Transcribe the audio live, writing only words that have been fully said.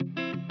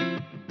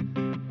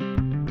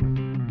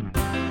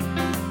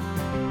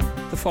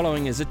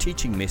following is a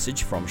teaching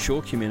message from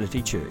Shore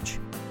Community Church.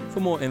 For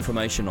more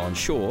information on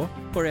Shore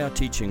or our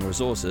teaching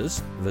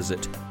resources,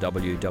 visit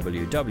www.shore.org.nz.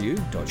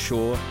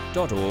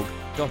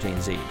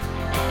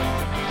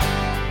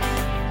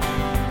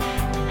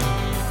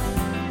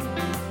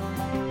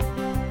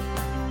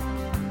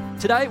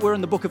 Today we're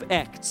in the book of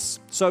Acts,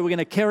 so we're going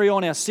to carry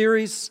on our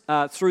series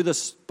through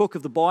this book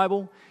of the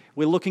Bible.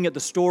 We're looking at the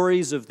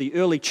stories of the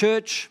early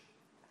church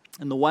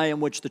and the way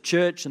in which the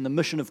church and the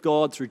mission of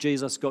God through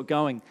Jesus got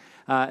going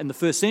in the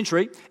first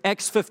century.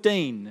 Acts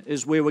 15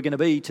 is where we're going to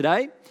be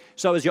today.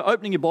 So as you're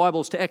opening your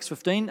Bibles to Acts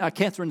 15,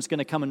 Catherine's going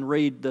to come and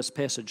read this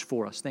passage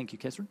for us. Thank you,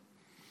 Catherine.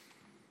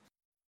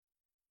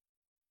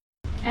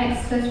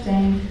 Acts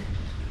 15,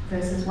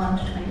 verses 1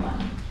 to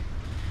 21.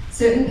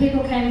 Certain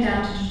people came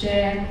down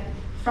to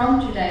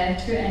from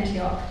Judea to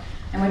Antioch,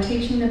 and were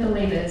teaching the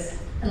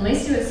believers,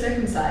 unless you are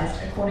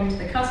circumcised according to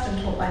the custom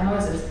taught by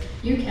Moses,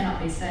 you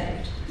cannot be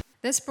saved.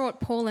 This brought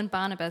Paul and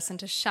Barnabas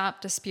into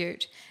sharp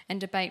dispute and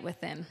debate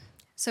with them.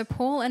 So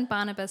Paul and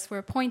Barnabas were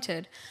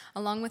appointed,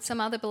 along with some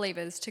other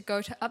believers, to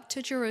go up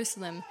to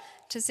Jerusalem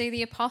to see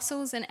the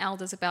apostles and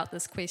elders about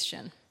this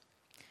question.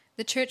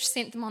 The church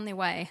sent them on their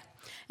way,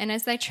 and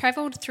as they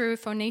travelled through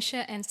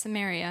Phoenicia and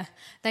Samaria,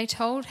 they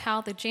told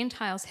how the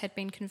Gentiles had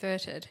been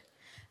converted.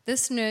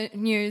 This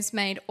news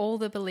made all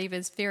the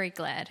believers very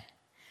glad.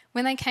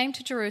 When they came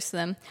to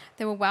Jerusalem,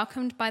 they were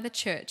welcomed by the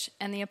church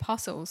and the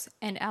apostles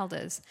and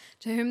elders,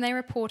 to whom they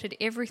reported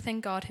everything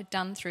God had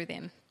done through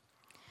them.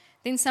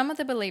 Then some of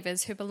the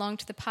believers who belonged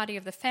to the party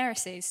of the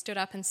Pharisees stood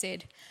up and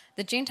said,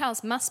 "The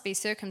Gentiles must be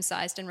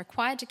circumcised and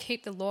required to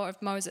keep the law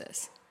of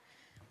Moses."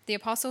 The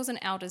apostles and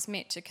elders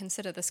met to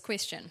consider this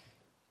question.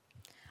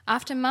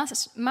 After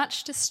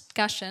much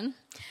discussion,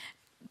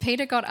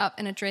 Peter got up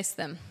and addressed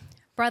them.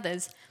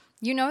 "Brothers,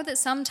 you know that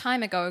some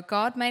time ago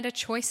God made a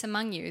choice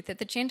among you that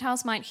the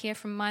Gentiles might hear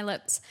from my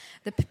lips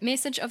the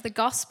message of the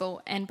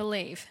gospel and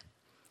believe.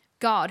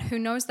 God, who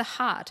knows the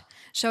heart,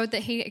 showed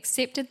that he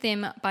accepted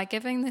them by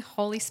giving the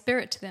Holy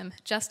Spirit to them,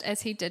 just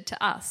as he did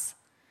to us.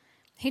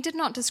 He did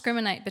not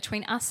discriminate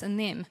between us and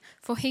them,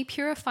 for he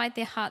purified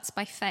their hearts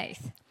by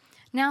faith.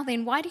 Now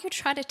then, why do you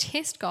try to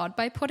test God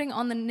by putting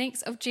on the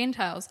necks of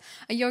Gentiles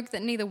a yoke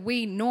that neither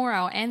we nor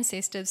our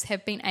ancestors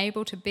have been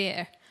able to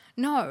bear?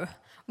 No,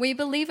 we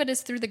believe it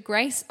is through the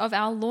grace of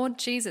our Lord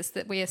Jesus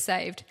that we are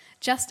saved,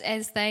 just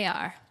as they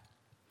are."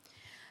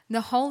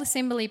 The whole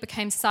assembly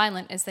became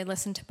silent as they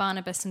listened to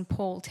Barnabas and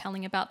Paul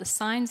telling about the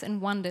signs and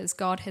wonders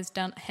God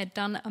had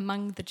done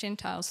among the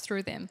Gentiles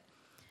through them.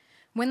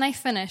 When they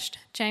finished,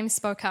 James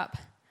spoke up.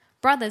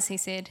 "Brothers," he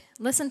said,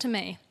 "listen to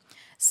me.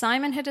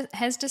 Simon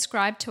has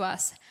described to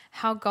us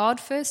how God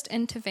first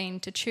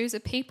intervened to choose a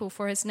people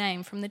for his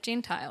name from the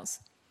Gentiles.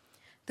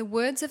 The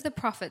words of the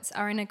prophets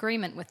are in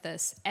agreement with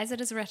this, as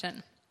it is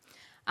written,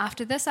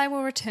 'After this I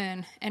will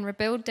return and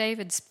rebuild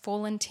David's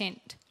fallen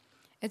tent.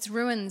 Its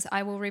ruins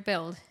I will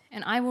rebuild,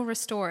 and I will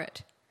restore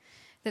it,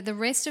 that the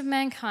rest of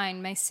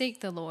mankind may seek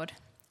the Lord,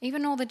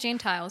 even all the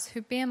Gentiles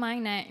who bear my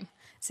name,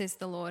 says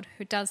the Lord,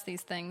 who does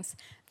these things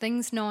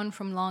known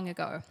from long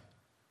ago.'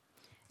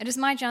 It is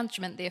my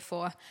judgment,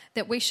 therefore,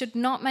 that we should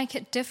not make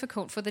it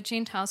difficult for the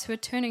Gentiles who are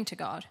turning to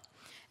God.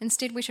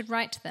 Instead, we should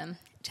write to them,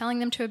 telling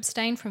them to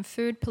abstain from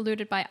food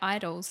polluted by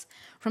idols,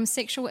 from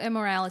sexual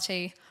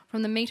immorality,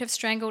 from the meat of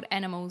strangled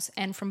animals,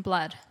 and from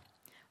blood.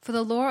 For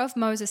the law of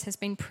Moses has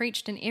been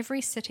preached in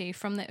every city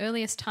from the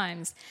earliest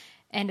times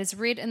and is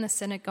read in the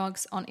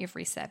synagogues on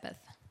every Sabbath."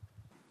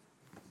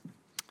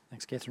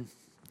 Thanks, Catherine.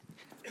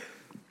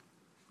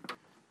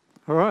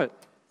 All right.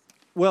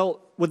 Well,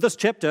 with this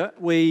chapter,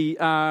 we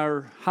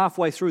are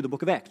halfway through the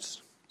book of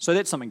Acts. So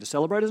that's something to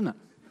celebrate, isn't it?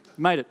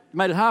 Made it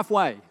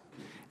halfway.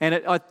 And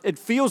it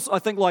feels, I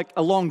think, like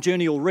a long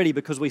journey already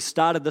because we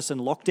started this in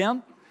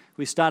lockdown.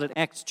 We started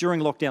Acts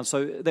during lockdown,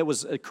 so that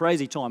was a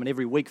crazy time, and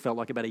every week felt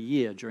like about a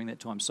year during that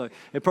time. So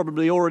it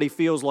probably already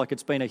feels like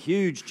it's been a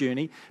huge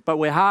journey, but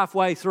we're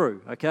halfway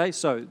through, okay?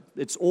 So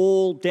it's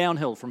all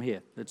downhill from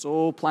here. It's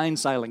all plain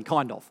sailing,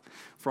 kind of,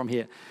 from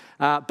here.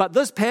 But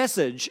this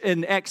passage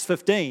in Acts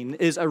 15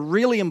 is a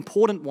really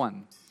important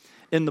one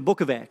in the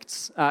book of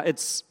Acts.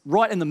 It's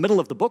right in the middle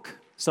of the book,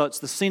 so it's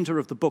the center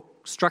of the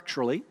book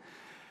structurally,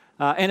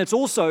 and it's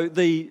also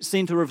the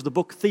center of the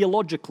book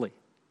theologically.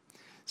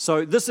 So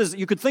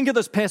you could think of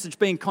this passage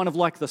being kind of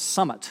like the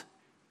summit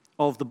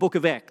of the book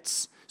of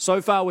Acts.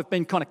 So far we've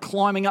been kind of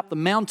climbing up the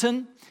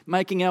mountain,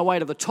 making our way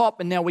to the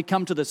top, and now we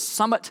come to the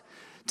summit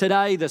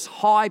today, this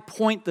high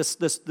point, this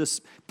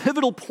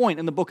pivotal point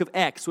in the book of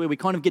Acts where we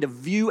kind of get a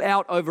view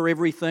out over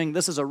everything.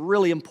 This is a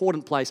really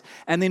important place.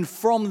 And then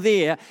from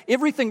there,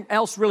 everything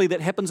else really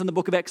that happens in the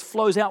book of Acts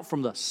flows out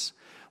from this.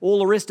 All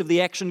the rest of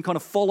the action kind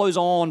of follows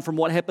on from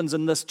what happens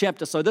in this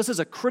chapter. So this is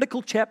a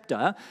critical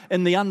chapter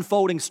in the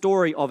unfolding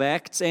story of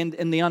Acts and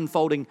in the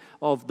unfolding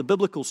of the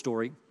biblical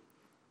story.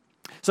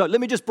 So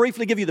let me just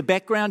briefly give you the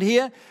background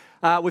here.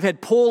 We've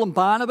had Paul and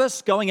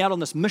Barnabas going out on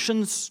this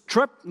missions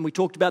trip, and we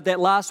talked about that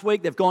last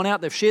week. They've gone out,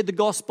 they've shared the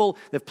gospel,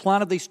 they've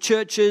planted these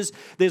churches.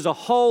 There's a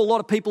whole lot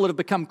of people that have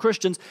become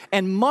Christians,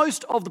 and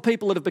most of the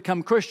people that have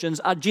become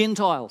Christians are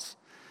Gentiles.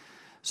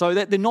 So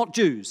that they're not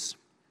Jews.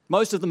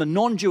 Most of them are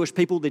non-Jewish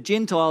people, they're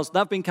Gentiles,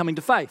 they've been coming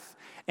to faith.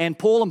 And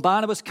Paul and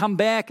Barnabas come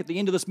back at the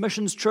end of this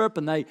missions trip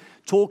and they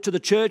talk to the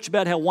church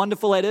about how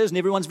wonderful that is, and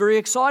everyone's very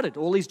excited,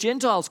 all these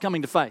Gentiles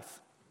coming to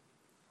faith.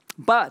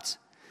 But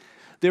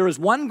there is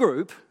one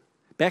group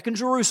back in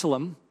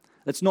Jerusalem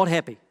that's not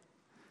happy.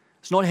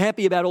 It's not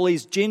happy about all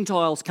these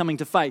Gentiles coming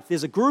to faith.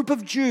 There's a group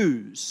of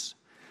Jews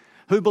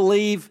who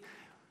believe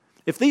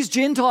if these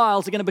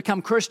Gentiles are going to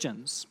become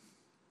Christians,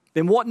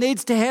 then what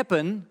needs to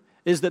happen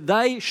is that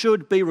they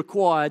should be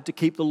required to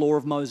keep the law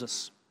of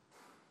Moses.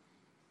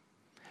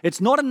 It's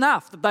not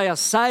enough that they are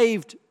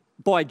saved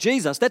by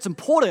Jesus. That's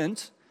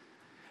important,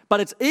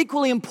 but it's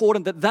equally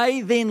important that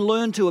they then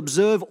learn to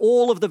observe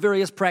all of the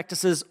various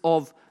practices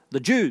of the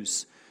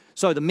Jews.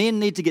 So the men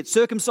need to get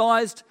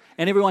circumcised,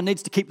 and everyone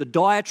needs to keep the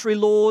dietary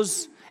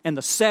laws and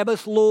the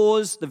Sabbath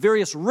laws, the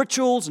various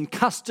rituals and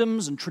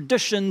customs and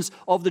traditions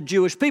of the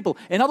Jewish people.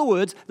 In other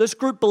words, this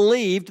group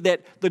believed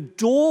that the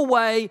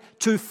doorway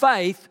to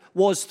faith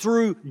was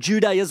through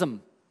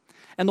Judaism.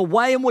 And the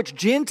way in which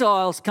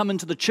Gentiles come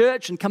into the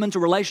church and come into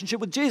relationship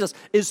with Jesus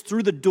is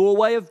through the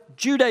doorway of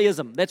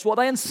Judaism. That's what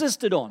they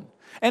insisted on.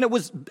 And it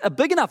was a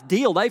big enough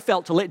deal, they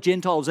felt, to let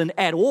Gentiles in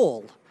at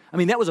all. I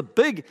mean, that was a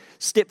big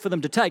step for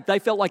them to take. They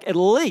felt like at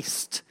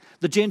least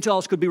the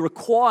Gentiles could be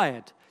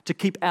required to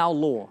keep our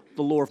law,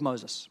 the law of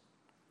Moses.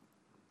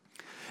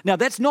 Now,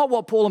 that's not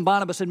what Paul and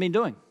Barnabas had been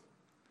doing.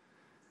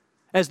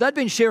 As they'd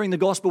been sharing the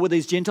gospel with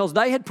these Gentiles,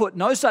 they had put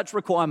no such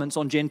requirements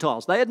on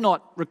Gentiles. They had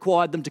not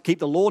required them to keep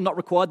the law, not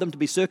required them to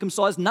be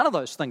circumcised, none of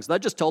those things. They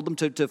just told them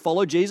to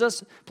follow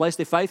Jesus, place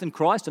their faith in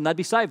Christ, and they'd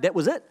be saved. That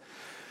was it.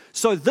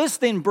 So this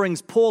then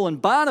brings Paul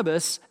and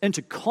Barnabas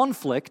into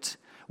conflict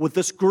with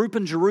this group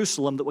in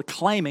Jerusalem that were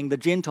claiming the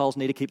Gentiles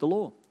need to keep the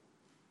law.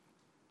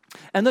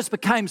 And this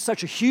became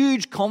such a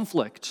huge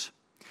conflict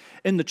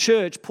in the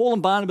church. Paul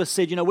and Barnabas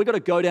said, we've got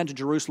to go down to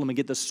Jerusalem and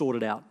get this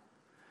sorted out.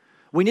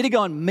 We need to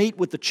go and meet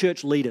with the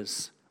church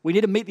leaders. We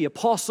need to meet the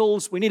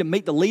apostles. We need to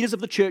meet the leaders of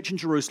the church in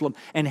Jerusalem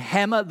and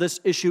hammer this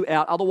issue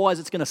out. Otherwise,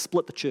 it's going to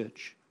split the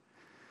church.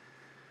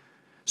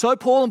 So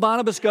Paul and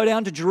Barnabas go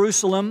down to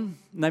Jerusalem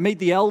and they meet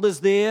the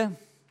elders there.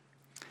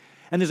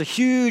 And there's a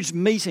huge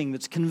meeting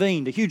that's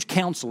convened, a huge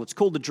council. It's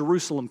called the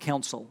Jerusalem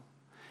Council.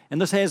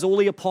 And this has all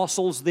the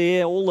apostles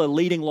there, all the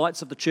leading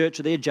lights of the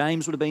church are there.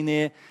 James would have been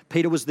there.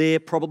 Peter was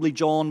there. Probably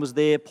John was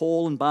there.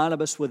 Paul and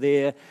Barnabas were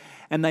there.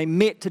 And they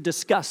met to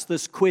discuss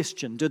this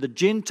question. Do the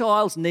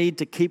Gentiles need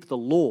to keep the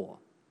law?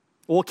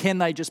 Or can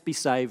they just be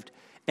saved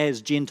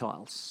as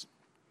Gentiles?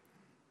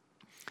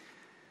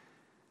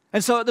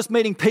 And so at this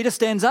meeting, Peter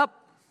stands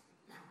up.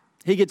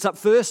 He gets up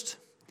first.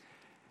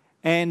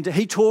 And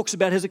he talks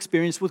about his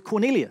experience with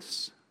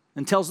Cornelius.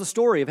 And tells the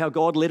story of how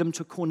God led him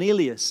to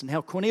Cornelius and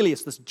how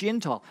Cornelius, this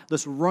Gentile,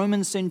 this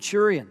Roman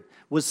centurion,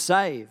 was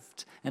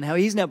saved and how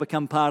he's now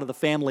become part of the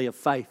family of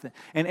faith.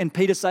 And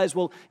Peter says,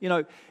 well,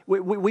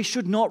 we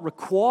should not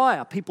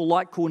require people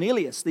like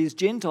Cornelius, these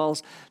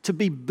Gentiles, to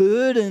be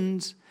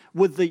burdened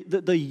with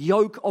the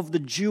yoke of the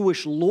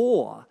Jewish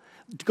law.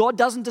 God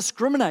doesn't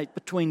discriminate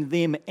between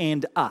them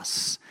and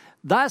us.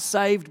 They're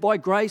saved by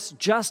grace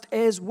just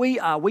as we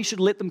are. We should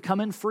let them come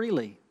in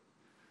freely.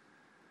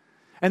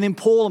 And then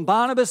Paul and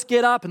Barnabas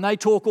get up and they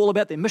talk all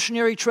about their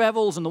missionary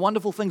travels and the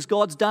wonderful things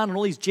God's done and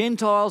all these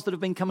Gentiles that have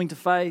been coming to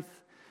faith.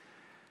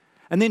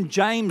 And then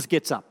James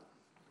gets up.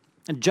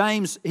 And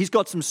James, he's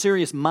got some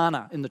serious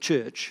mana in the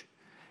church.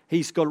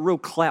 He's got a real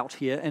clout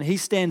here. And he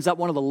stands up,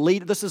 one of the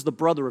leaders. This is the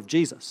brother of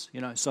Jesus,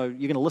 so you're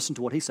going to listen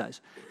to what he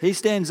says. He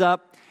stands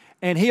up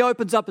and he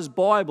opens up his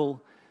Bible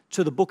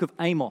to the book of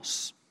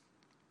Amos.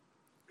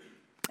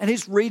 And he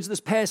reads this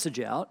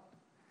passage out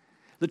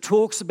that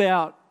talks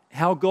about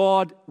how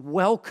God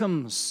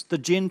welcomes the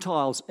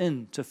Gentiles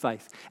into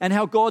faith and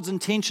how God's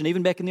intention,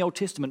 even back in the Old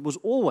Testament, was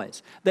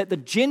always that the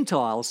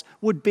Gentiles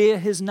would bear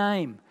his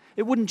name.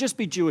 It wouldn't just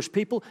be Jewish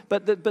people,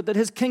 but that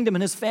his kingdom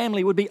and his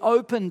family would be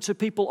open to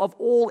people of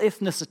all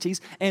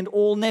ethnicities and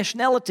all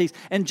nationalities.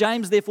 And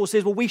James therefore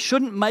says, well, we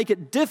shouldn't make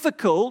it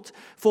difficult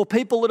for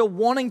people that are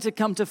wanting to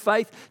come to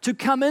faith to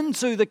come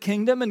into the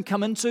kingdom and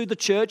come into the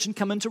church and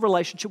come into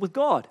relationship with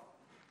God.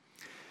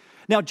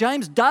 Now,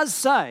 James does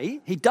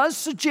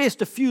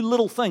suggest a few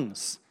little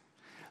things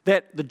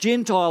that the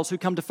Gentiles who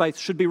come to faith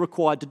should be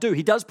required to do.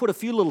 He does put a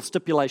few little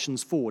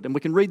stipulations forward, and we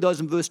can read those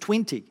in verse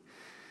 20.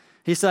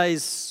 He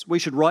says we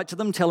should write to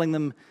them, telling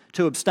them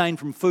to abstain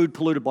from food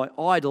polluted by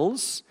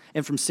idols,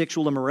 and from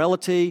sexual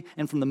immorality,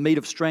 and from the meat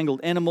of strangled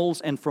animals,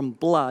 and from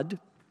blood.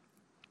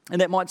 And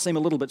that might seem a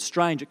little bit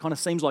strange. It kind of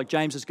seems like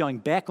James is going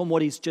back on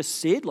what he's just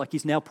said, like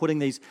he's now putting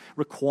these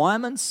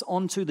requirements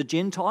onto the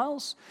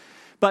Gentiles.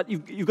 But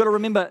you've got to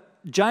remember,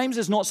 James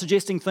is not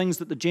suggesting things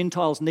that the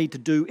Gentiles need to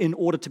do in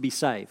order to be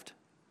saved.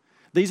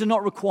 These are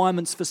not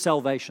requirements for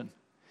salvation.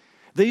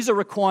 These are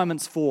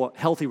requirements for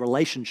healthy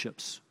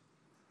relationships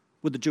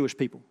with the Jewish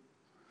people.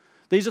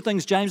 These are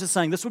things James is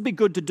saying this would be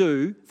good to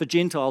do for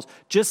Gentiles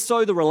just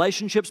so the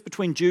relationships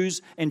between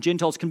Jews and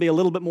Gentiles can be a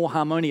little bit more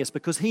harmonious,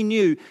 because he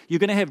knew you're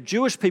going to have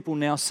Jewish people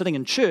now sitting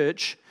in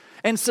church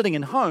and sitting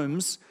in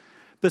homes,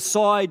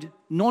 beside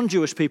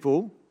non-Jewish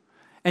people,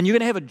 and you're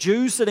going to have a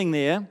Jew sitting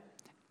there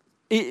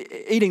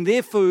eating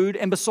their food,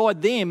 and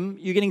beside them,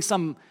 you're getting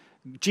some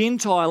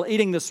Gentile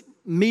eating this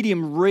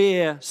medium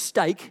rare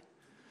steak,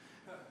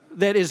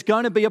 that is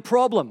going to be a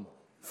problem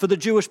for the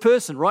Jewish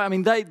person, right? I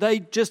mean, they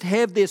just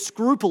have their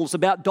scruples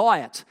about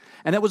diet.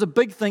 And that was a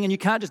big thing, and you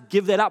can't just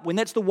give that up when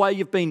that's the way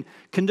you've been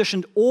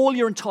conditioned all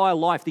your entire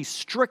life, these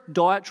strict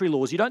dietary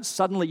laws. You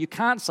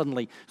can't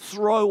suddenly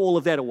throw all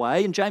of that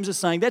away. And James is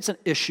saying that's an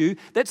issue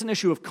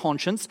of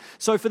conscience.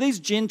 So for these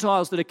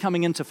Gentiles that are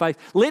coming into faith,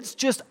 let's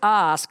just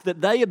ask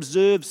that they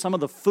observe some of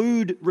the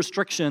food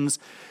restrictions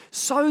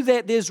so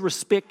that there's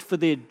respect for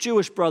their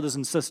Jewish brothers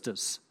and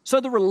sisters. So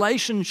the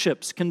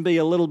relationships can be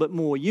a little bit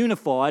more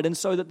unified, and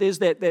so that there's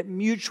that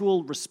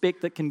mutual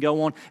respect that can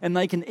go on, and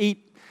they can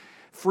eat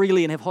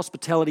freely and have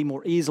hospitality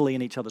more easily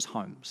in each other's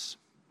homes.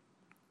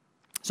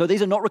 So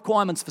these are not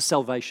requirements for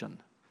salvation.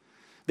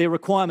 They're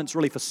requirements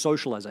really for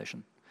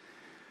socialization.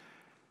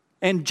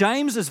 And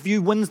James's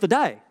view wins the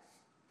day.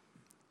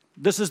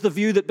 This is the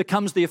view that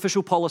becomes the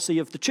official policy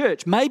of the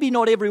church. Maybe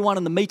not everyone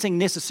in the meeting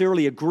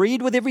necessarily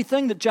agreed with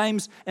everything that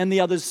James and the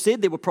others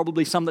said. There were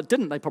probably some that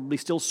didn't. They probably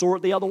still saw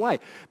it the other way.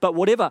 But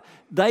whatever,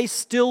 they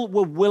still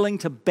were willing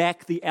to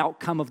back the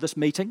outcome of this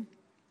meeting.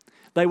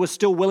 They were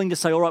still willing to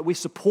say, all right, we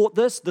support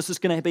this. This is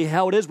going to be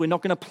how it is. We're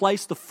not going to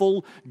place the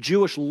full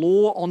Jewish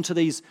law onto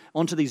these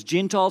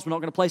Gentiles. We're not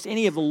going to place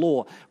any of the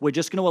law. We're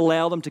just going to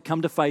allow them to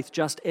come to faith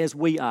just as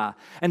we are.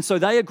 And so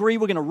they agree,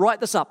 we're going to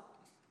write this up.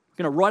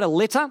 We're going to write a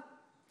letter.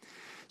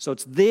 So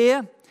it's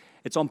there,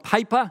 it's on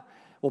paper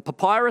or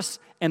papyrus,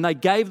 and they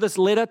gave this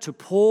letter to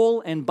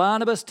Paul and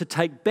Barnabas to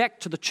take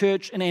back to the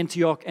church in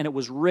Antioch, and it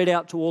was read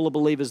out to all the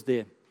believers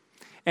there.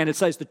 And it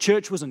says the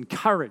church was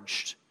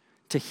encouraged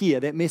to hear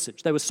that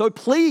message. They were so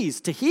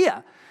pleased to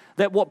hear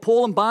that what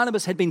Paul and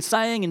Barnabas had been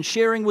saying and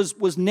sharing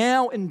was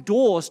now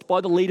endorsed by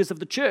the leaders of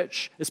the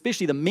church.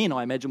 Especially the men,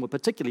 I imagine, were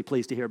particularly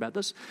pleased to hear about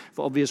this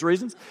for obvious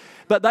reasons.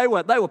 But they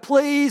were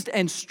pleased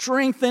and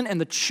strengthened,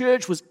 and the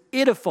church was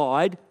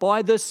edified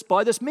by this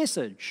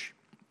message.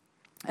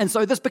 And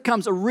so this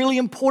becomes a really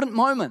important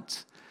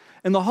moment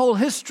in the whole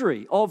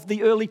history of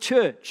the early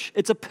church.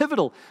 It's a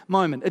pivotal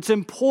moment. It's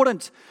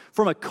important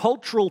from a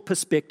cultural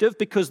perspective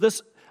because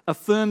this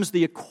affirms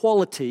the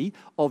equality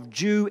of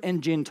Jew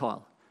and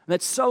Gentile. And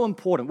that's so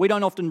important. We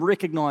don't often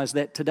recognize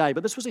that today,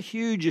 but this was a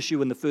huge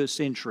issue in the first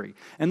century.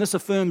 And this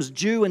affirms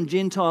Jew and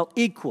Gentile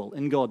equal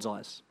in God's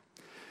eyes.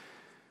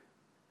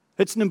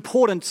 It's an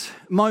important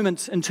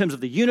moment in terms of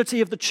the unity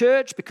of the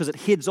church because it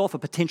heads off a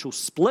potential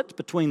split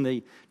between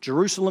the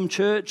Jerusalem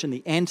church and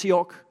the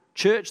Antioch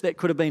church. That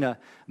could have been a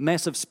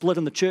massive split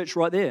in the church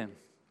right there.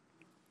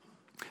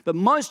 But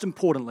most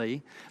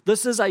importantly,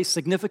 this is a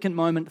significant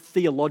moment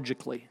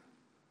theologically.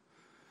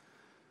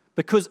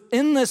 Because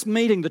in this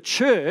meeting, the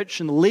church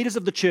and the leaders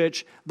of the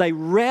church, they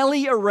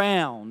rally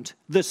around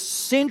this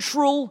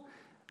central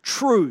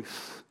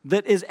truth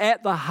that is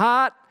at the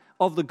heart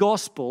of the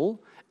gospel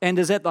and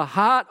is at the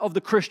heart of the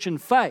Christian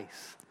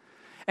faith.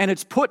 And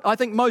it's put, I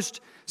think,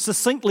 most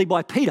succinctly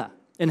by Peter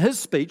in his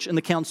speech in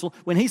the council.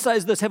 When he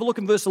says this, have a look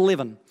in verse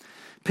 11.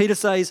 Peter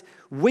says,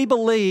 "We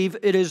believe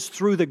it is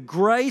through the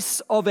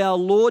grace of our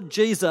Lord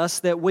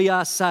Jesus that we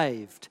are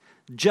saved,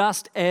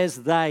 just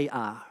as they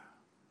are."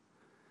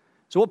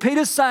 So what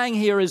Peter's saying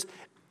here is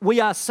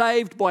we are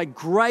saved by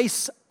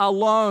grace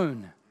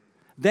alone.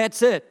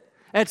 That's it.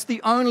 That's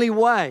the only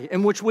way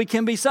in which we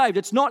can be saved.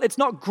 It's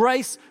not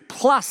grace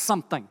plus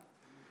something,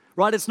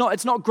 right? It's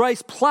not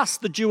grace plus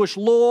the Jewish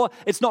law.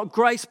 It's not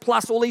grace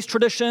plus all these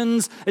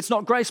traditions. It's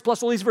not grace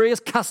plus all these various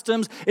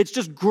customs. It's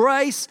just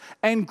grace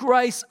and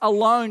grace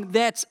alone.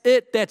 That's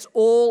it. That's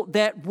all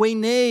that we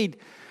need.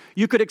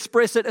 You could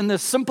express it in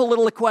this simple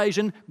little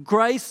equation: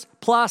 grace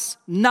plus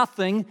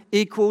nothing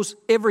equals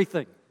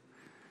everything.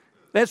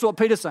 That's what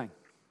Peter's saying.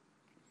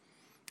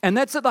 And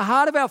that's at the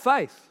heart of our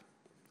faith.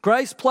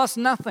 Grace plus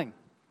nothing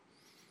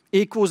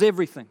equals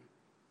everything.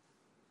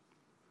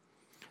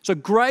 So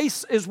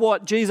grace is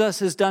what Jesus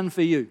has done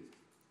for you.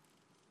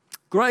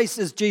 Grace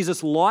is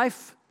Jesus'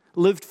 life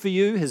lived for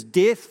you, his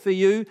death for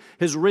you,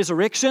 his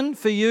resurrection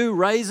for you,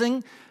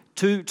 raising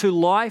to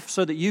life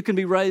so that you can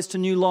be raised to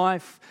new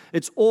life.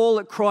 It's all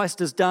that Christ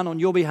has done on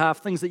your behalf,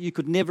 things that you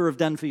could never have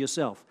done for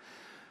yourself.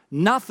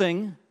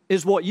 Nothing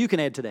is what you can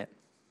add to that.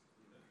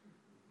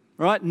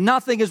 Right?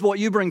 Nothing is what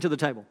you bring to the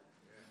table.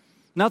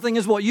 Nothing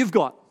is what you've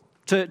got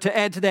to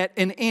add to that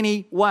in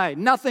any way.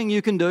 Nothing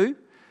you can do.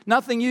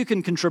 Nothing you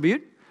can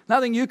contribute.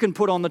 Nothing you can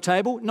put on the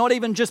table. Not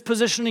even just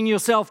positioning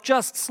yourself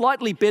just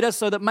slightly better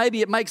so that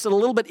maybe it makes it a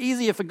little bit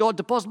easier for God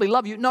to possibly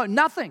love you. No,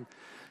 nothing.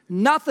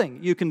 Nothing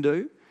you can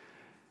do.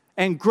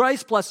 And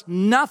grace plus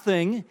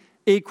nothing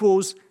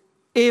equals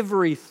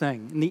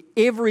everything. And the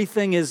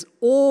everything is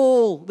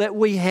all that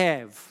we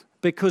have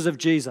because of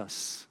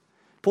Jesus.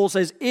 Paul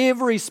says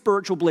every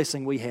spiritual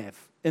blessing we have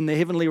in the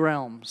heavenly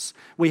realms.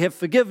 We have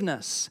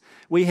forgiveness.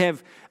 We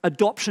have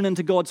adoption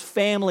into God's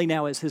family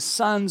now as his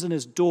sons and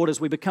his daughters.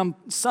 We become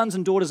sons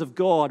and daughters of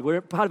God. We're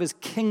part of his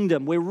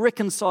kingdom. We're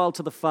reconciled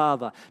to the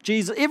Father.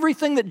 Jesus,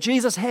 everything that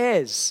Jesus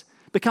has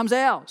becomes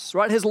ours,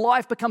 right? His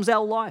life becomes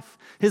our life.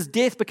 His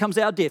death becomes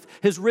our death.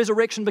 His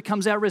resurrection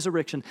becomes our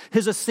resurrection.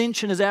 His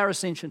ascension is our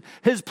ascension.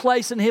 His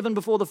place in heaven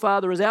before the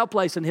Father is our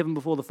place in heaven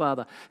before the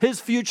Father. His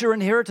future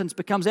inheritance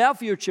becomes our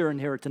future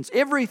inheritance.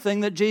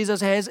 Everything that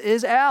Jesus has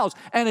is ours,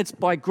 and it's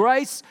by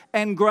grace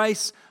and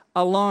grace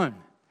alone.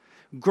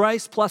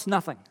 Grace plus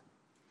nothing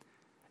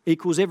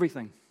equals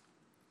everything.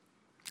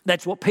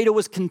 That's what Peter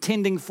was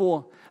contending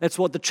for. That's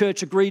what the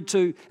church agreed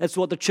to. That's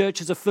what the church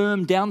has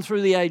affirmed down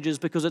through the ages,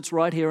 because it's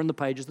right here in the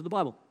pages of the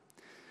Bible.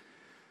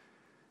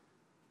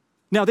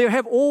 Now, there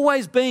have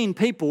always been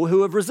people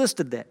who have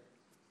resisted that.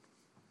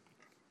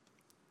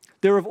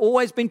 There have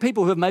always been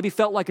people who have maybe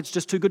felt like it's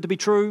just too good to be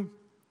true,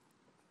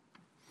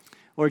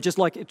 or just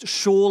like,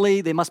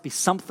 surely there must be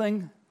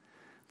something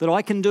that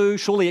I can do.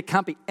 Surely it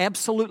can't be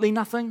absolutely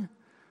nothing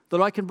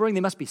that I can bring.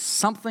 There must be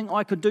something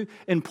I could do.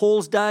 In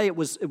Paul's day, it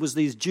was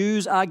these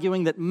Jews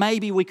arguing that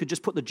maybe we could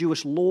just put the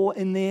Jewish law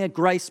in there.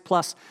 Grace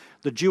plus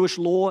the Jewish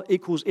law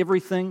equals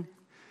everything.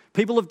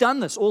 People have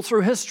done this all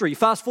through history.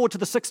 Fast forward to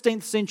the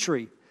 16th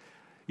century.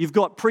 You've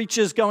got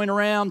preachers going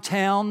around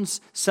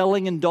towns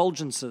selling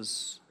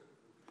indulgences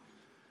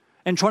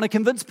and trying to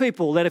convince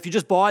people that if you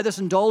just buy this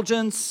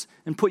indulgence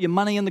and put your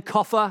money in the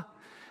coffer,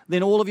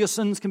 then all of your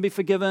sins can be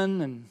forgiven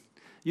and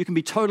you can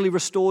be totally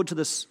restored to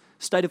this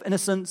state of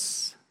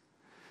innocence.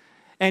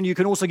 And you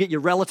can also get your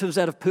relatives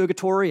out of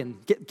purgatory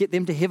and get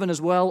them to heaven as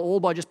well, all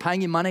by just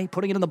paying your money,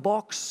 putting it in the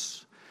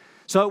box.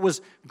 So it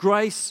was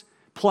grace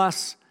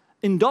plus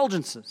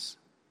indulgences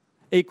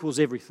equals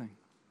everything.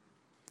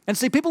 And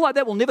see, people like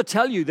that will never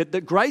tell you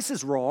that grace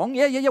is wrong.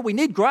 Yeah, we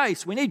need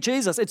grace. We need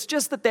Jesus. It's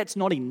just that that's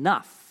not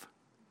enough.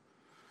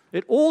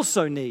 It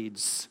also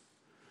needs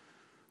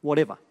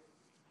whatever.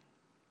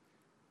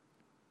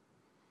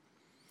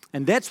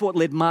 And that's what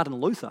led Martin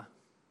Luther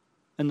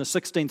in the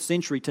 16th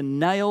century to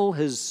nail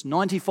his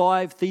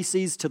 95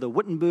 Theses to the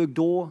Wittenberg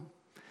door,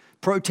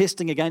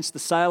 protesting against the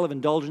sale of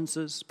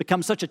indulgences,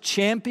 become such a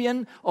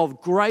champion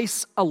of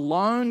grace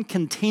alone,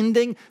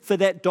 contending for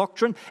that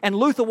doctrine. And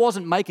Luther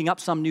wasn't making up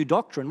some new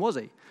doctrine, was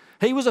he?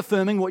 He was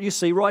affirming what you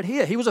see right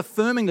here. He was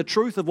affirming the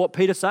truth of what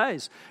Peter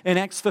says in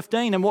Acts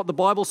 15 and what the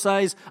Bible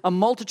says a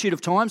multitude of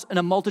times in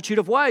a multitude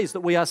of ways, that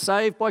we are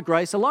saved by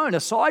grace alone,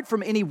 aside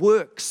from any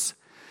works.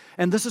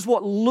 And this is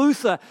what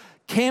Luther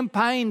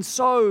campaigned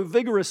so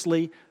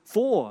vigorously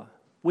for.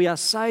 We are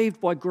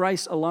saved by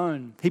grace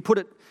alone. He put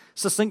it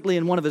succinctly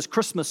in one of his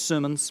Christmas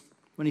sermons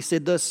when he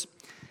said this: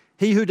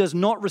 "He who does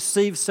not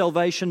receive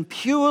salvation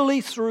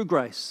purely through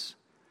grace,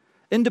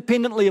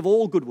 independently of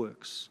all good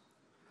works,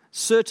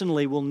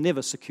 certainly will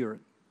never secure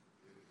it."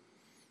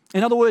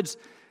 In other words,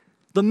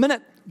 the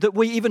minute that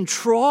we even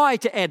try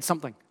to add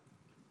something,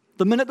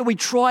 the minute that we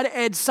try to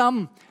add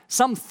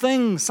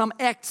something, some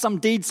act, some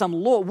deed, some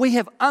law, we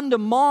have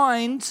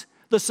undermined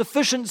the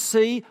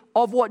sufficiency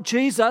of what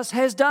Jesus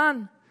has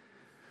done.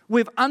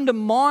 We've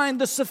undermined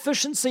the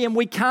sufficiency, and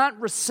we can't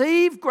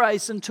receive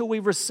grace until we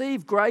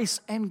receive grace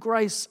and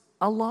grace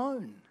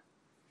alone.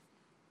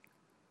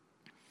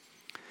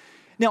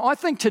 Now, I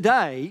think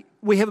today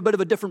we have a bit of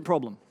a different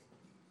problem.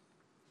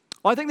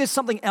 I think there's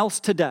something else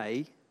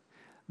today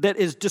that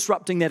is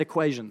disrupting that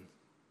equation.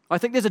 I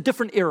think there's a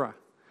different error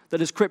that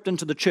has crept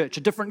into the church,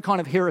 a different kind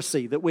of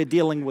heresy that we're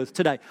dealing with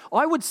today.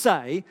 I would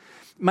say,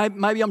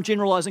 maybe I'm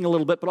generalizing a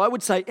little bit, but I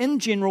would say in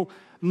general,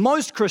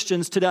 most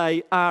Christians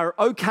today are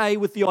okay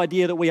with the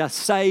idea that we are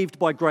saved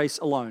by grace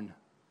alone.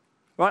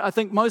 Right? I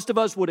think most of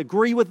us would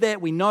agree with that.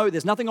 We know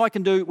there's nothing I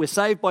can do. We're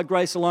saved by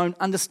grace alone.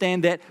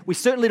 Understand that. We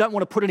certainly don't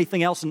want to put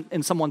anything else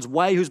in someone's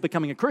way who's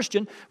becoming a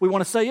Christian. We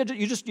want to say,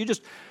 you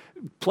just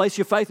place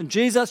your faith in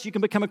Jesus. You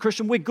can become a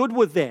Christian. We're good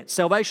with that.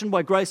 Salvation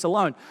by grace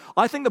alone.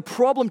 I think the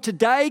problem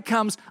today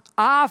comes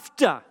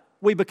after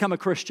we become a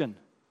Christian.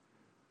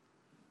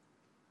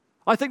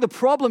 I think the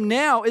problem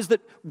now is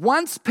that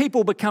once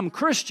people become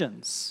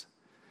Christians,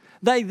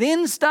 they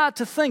then start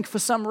to think, for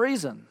some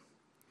reason,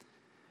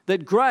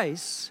 that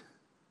grace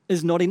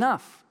is not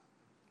enough.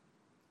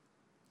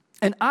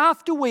 And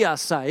after we are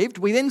saved,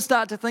 we then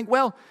start to think,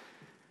 well,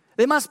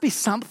 there must be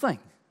something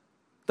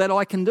that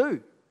I can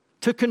do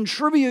to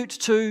contribute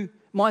to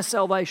my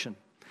salvation.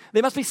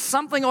 There must be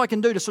something I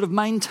can do to sort of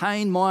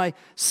maintain my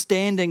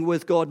standing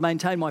with God,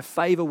 maintain my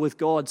favor with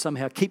God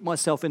somehow, keep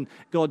myself in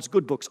God's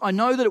good books. I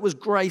know that it was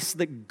grace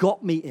that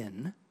got me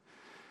in,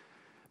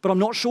 but I'm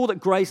not sure that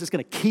grace is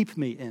going to keep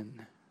me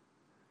in.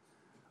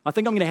 I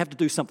think I'm going to have to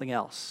do something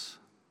else.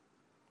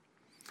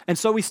 And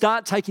so we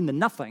start taking the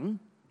nothing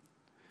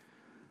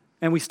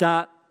and we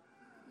start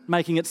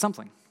making it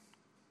something.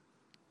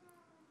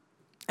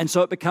 And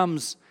so it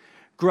becomes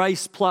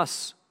grace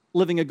plus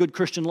living a good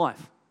Christian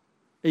life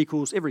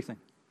equals everything.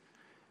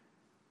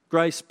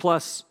 Grace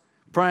plus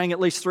praying at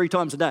least 3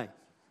 times a day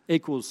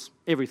equals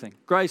everything.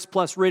 Grace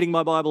plus reading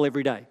my Bible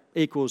every day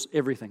equals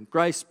everything.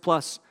 Grace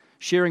plus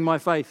sharing my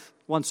faith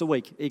once a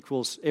week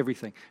equals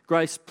everything.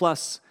 Grace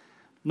plus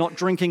not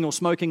drinking or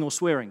smoking or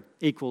swearing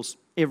equals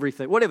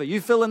everything. Whatever, you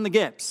fill in the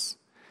gaps.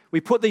 We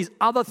put these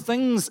other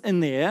things in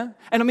there.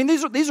 And I mean,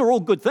 these are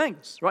all good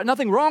things, right?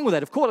 Nothing wrong with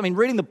that, of course. I mean,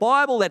 reading the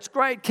Bible, that's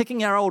great.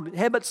 Kicking our old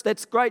habits,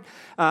 that's great.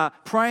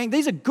 Praying,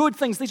 these are good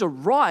things. These are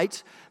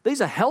right.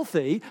 These are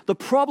healthy. The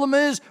problem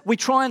is we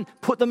try and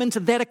put them into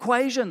that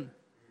equation.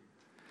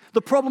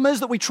 The problem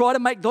is that we try to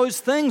make those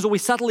things, or we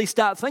subtly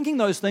start thinking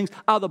those things,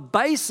 are the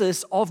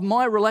basis of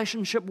my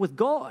relationship with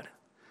God.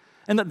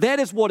 And that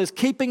is what is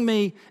keeping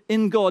me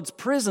in God's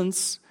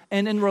presence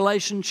and in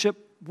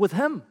relationship with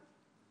Him.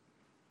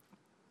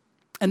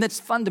 And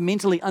that's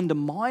fundamentally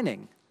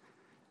undermining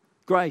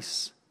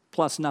grace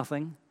plus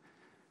nothing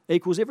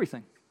equals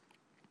everything.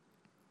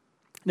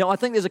 Now, I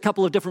think there's a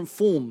couple of different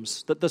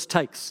forms that this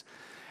takes.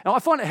 Now, I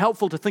find it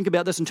helpful to think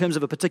about this in terms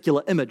of a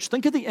particular image.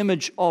 Think of the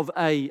image of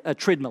a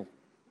treadmill.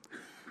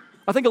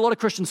 I think a lot of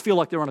Christians feel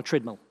like they're on a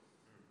treadmill.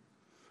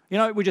 You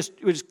know, we just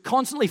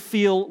constantly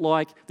feel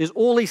like there's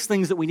all these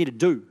things that we need to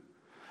do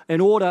in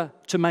order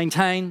to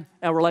maintain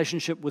our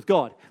relationship with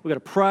God. We've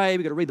got to pray,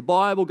 we've got to read the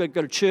Bible, we've got to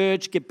go to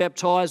church, get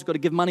baptized, we've got to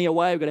give money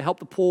away, we've got to help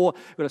the poor,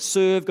 we've got to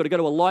serve, we've got to go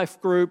to a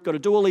life group, got to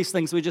do all these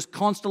things. We're just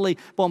constantly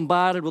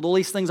bombarded with all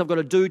these things I've got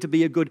to do to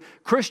be a good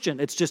Christian.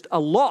 It's just a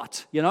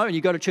lot, you know, and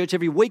you go to church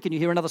every week and you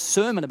hear another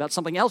sermon about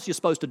something else you're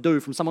supposed to do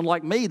from someone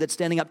like me that's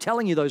standing up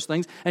telling you those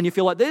things, and you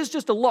feel like there's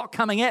just a lot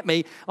coming at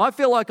me. I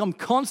feel like I'm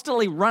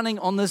constantly running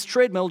on this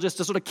treadmill just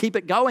to sort of keep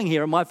it going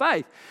here in my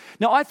faith.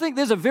 Now, I think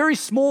there's a very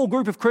small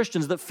group of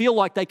Christians that feel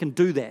like they can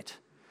do that.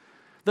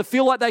 That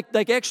feel like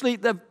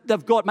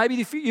they've got, maybe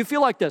you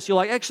feel like this. You're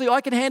like, actually,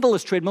 I can handle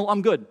this treadmill.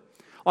 I'm good.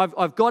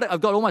 I've got it.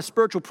 I've got all my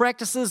spiritual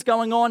practices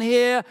going on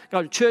here.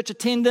 Go to church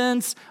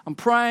attendance. I'm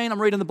praying.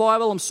 I'm reading the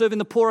Bible. I'm serving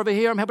the poor over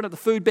here. I'm helping at the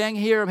food bank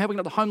here. I'm helping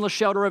at the homeless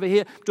shelter over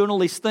here. Doing all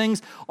these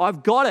things.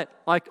 I've got it.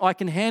 I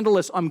can handle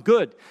this. I'm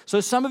good.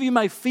 So some of you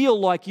may feel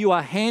like you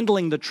are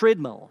handling the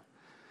treadmill.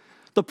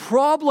 The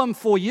problem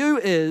for you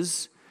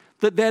is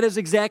that is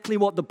exactly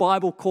what the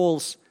Bible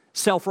calls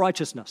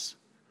self-righteousness.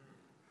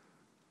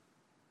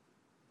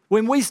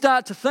 When we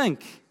start to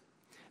think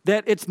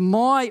that it's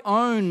my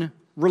own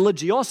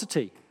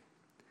religiosity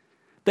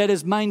that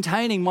is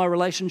maintaining my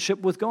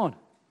relationship with God,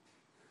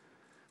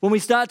 when we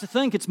start to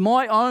think it's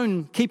my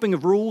own keeping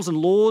of rules and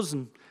laws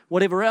and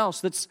whatever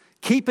else that's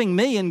keeping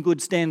me in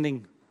good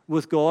standing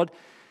with God,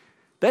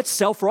 that's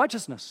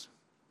self-righteousness.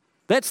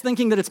 That's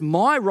thinking that it's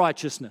my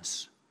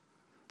righteousness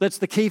that's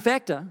the key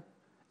factor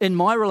in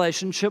my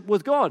relationship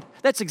with God.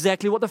 That's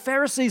exactly what the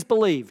Pharisees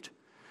believed.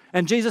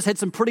 And Jesus had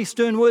some pretty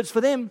stern words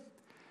for them.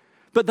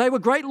 But they were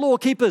great law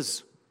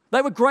keepers.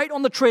 They were great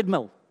on the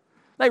treadmill.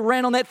 They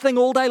ran on that thing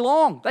all day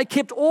long. They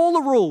kept all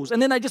the rules,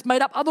 and then they just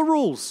made up other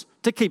rules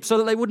to keep so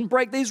that they wouldn't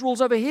break these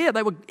rules over here.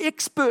 They were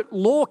expert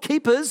law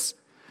keepers.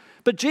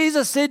 But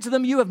Jesus said to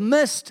them, you have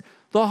missed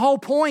the whole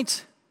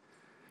point.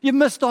 You've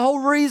missed the whole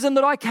reason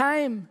that I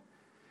came.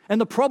 And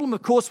the problem,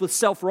 of course, with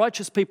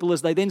self-righteous people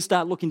is they then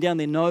start looking down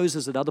their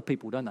noses at other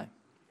people, don't they?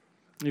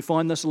 You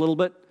find this a little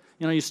bit?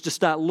 You know, you just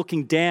start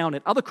looking down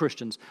at other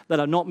Christians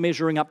that are not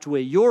measuring up to where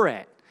you're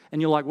at.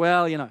 And you're like,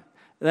 well, you know,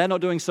 they're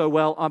not doing so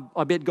well.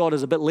 I bet God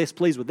is a bit less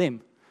pleased with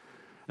them.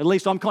 At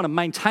least I'm kind of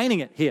maintaining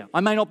it here. I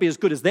may not be as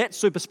good as that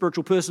super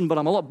spiritual person, but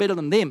I'm a lot better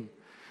than them.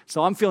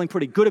 So I'm feeling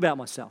pretty good about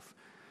myself.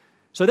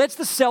 So that's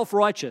the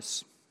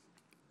self-righteous.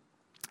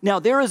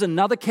 Now, there is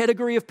another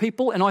category of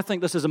people, and I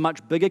think this is a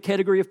much bigger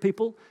category of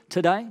people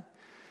today.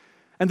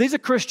 And these are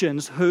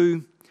Christians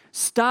who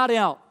start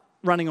out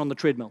running on the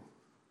treadmill.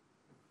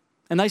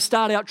 And they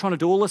start out trying to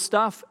do all this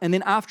stuff, and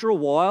then after a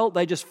while,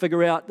 they just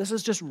figure out this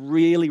is just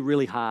really,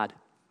 really hard.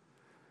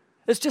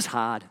 It's just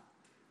hard.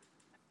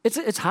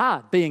 It's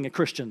hard being a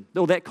Christian,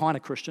 or that kind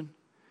of Christian.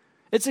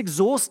 It's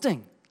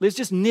exhausting. There's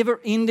just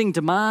never-ending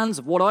demands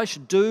of what I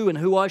should do and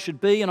who I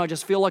should be, and I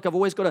just feel like I've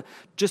always got to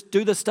just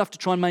do this stuff to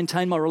try and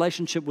maintain my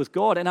relationship with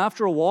God. And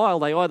after a while,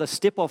 they either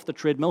step off the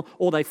treadmill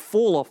or they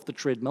fall off the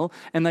treadmill,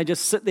 and they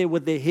just sit there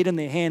with their head in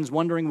their hands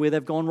wondering where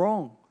they've gone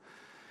wrong.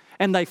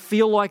 And they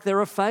feel like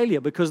they're a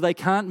failure because they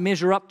can't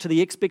measure up to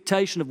the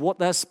expectation of what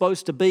they're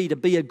supposed to be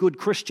a good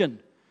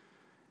Christian.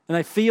 And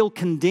they feel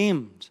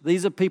condemned.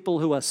 These are people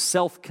who are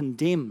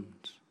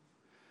self-condemned.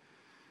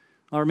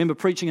 I remember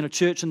preaching in a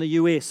church in the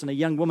US, and a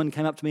young woman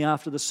came up to me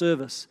after the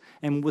service,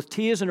 and with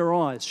tears in her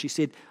eyes, she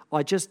said,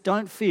 I just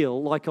don't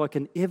feel like I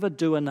can ever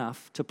do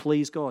enough to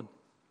please God.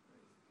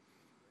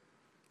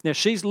 Now,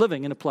 she's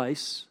living in a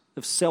place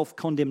of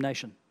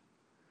self-condemnation,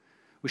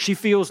 where she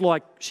feels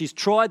like she's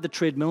tried the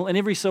treadmill, and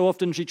every so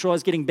often she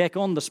tries getting back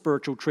on the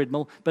spiritual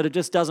treadmill, but it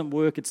just doesn't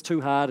work, it's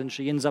too hard, and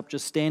she ends up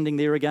just standing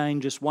there again,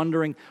 just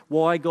wondering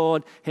why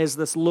God has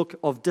this look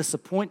of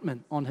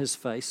disappointment on his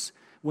face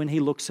when he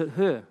looks at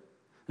her.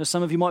 Now,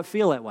 some of you might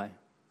feel that way.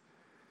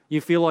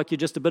 You feel like you're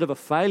just a bit of a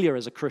failure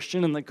as a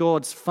Christian, and that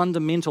God's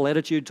fundamental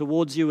attitude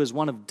towards you is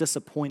one of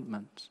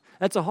disappointment.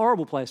 That's a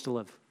horrible place to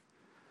live.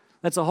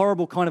 That's a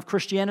horrible kind of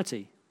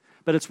Christianity,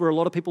 but it's where a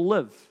lot of people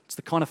live. It's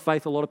the kind of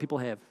faith a lot of people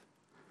have.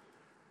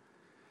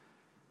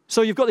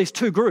 So you've got these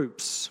two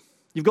groups.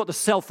 You've got the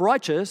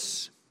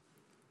self-righteous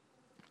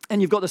and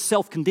you've got the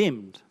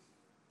self-condemned.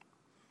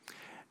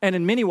 And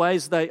in many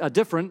ways they are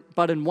different,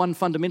 but in one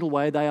fundamental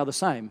way they are the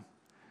same.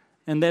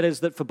 And that is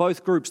that for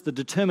both groups, the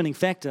determining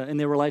factor in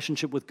their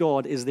relationship with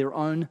God is their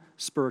own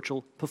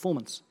spiritual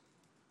performance.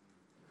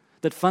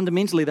 That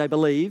fundamentally they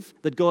believe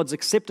that God's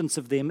acceptance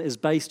of them is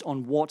based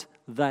on what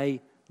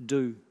they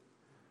do.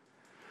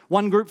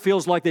 One group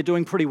feels like they're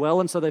doing pretty well,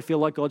 and so they feel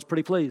like God's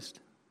pretty pleased.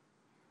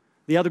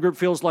 The other group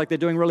feels like they're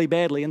doing really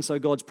badly, and so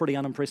God's pretty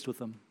unimpressed with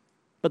them.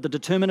 But the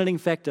determining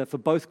factor for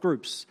both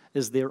groups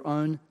is their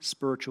own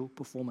spiritual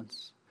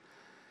performance.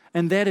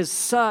 And that is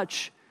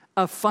such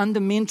a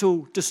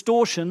fundamental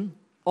distortion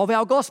of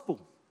our gospel.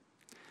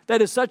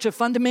 That is such a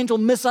fundamental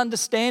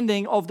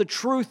misunderstanding of the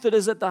truth that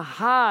is at the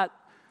heart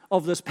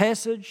of this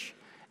passage,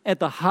 at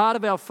the heart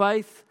of our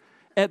faith,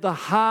 at the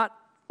heart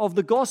of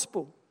the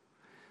gospel.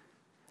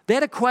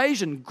 That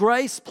equation,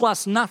 grace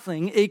plus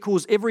nothing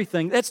equals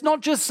everything, that's not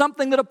just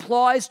something that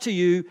applies to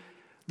you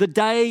the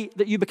day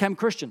that you became a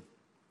Christian.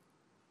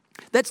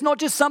 That's not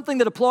just something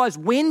that applies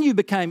when you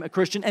became a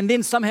Christian and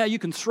then somehow you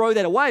can throw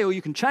that away or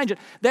you can change it.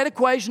 That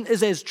equation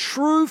is as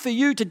true for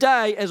you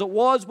today as it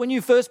was when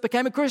you first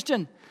became a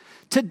Christian.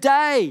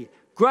 Today,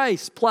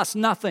 grace plus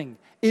nothing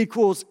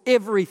equals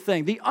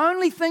everything. The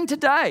only thing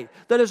today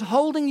that is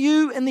holding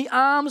you in the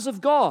arms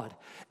of God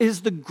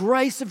is the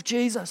grace of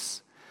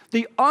Jesus.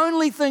 The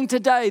only thing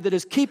today that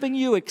is keeping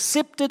you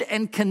accepted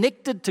and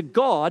connected to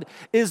God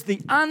is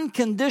the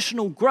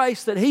unconditional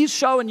grace that He's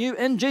shown you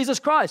in Jesus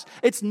Christ.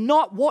 It's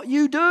not what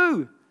you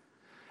do.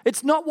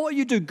 It's not what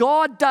you do.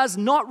 God does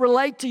not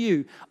relate to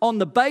you on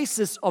the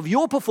basis of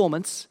your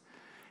performance.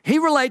 He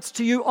relates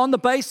to you on the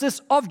basis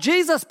of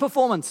Jesus'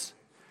 performance.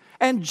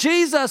 And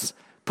Jesus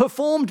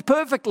performed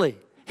perfectly.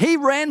 He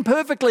ran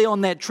perfectly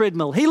on that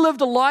treadmill. He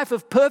lived a life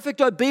of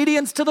perfect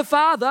obedience to the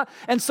Father.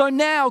 And so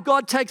now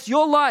God takes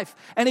your life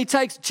and He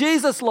takes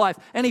Jesus' life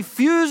and He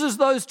fuses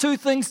those two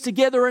things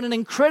together in an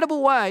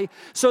incredible way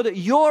so that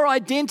your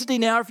identity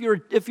now,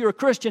 if you're a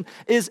Christian,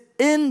 is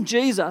in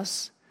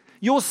Jesus.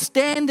 Your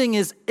standing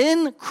is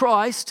in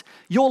Christ.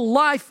 Your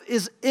life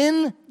is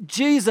in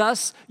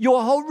Jesus.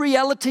 Your whole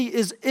reality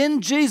is in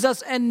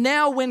Jesus. And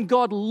now when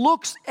God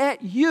looks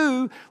at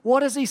you, what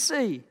does He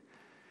see?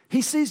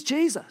 He sees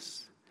Jesus.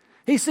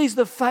 He sees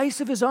the face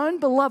of His own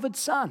beloved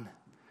Son.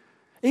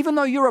 Even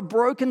though you're a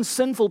broken,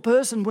 sinful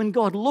person, when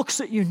God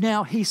looks at you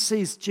now, He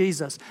sees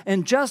Jesus.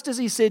 And just as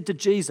He said to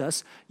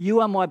Jesus,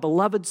 "You are my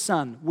beloved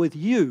Son, with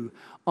you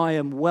I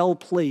am well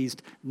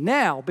pleased."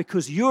 Now,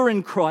 because you're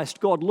in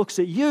Christ, God looks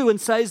at you and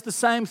says the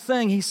same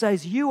thing. He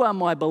says, "You are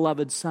my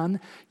beloved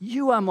Son,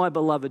 you are my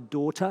beloved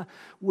daughter,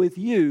 with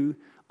you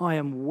I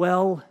am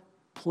well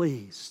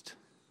pleased."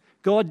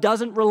 God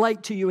doesn't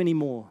relate to you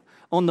anymore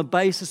on the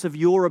basis of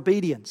your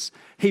obedience.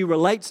 He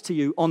relates to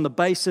you on the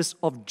basis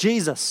of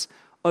Jesus'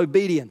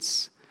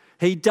 obedience.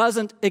 He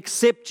doesn't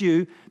accept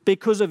you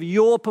because of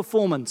your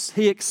performance.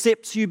 He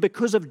accepts you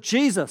because of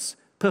Jesus'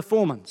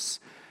 performance.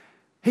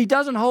 He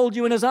doesn't hold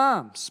you in His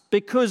arms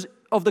because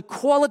of the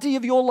quality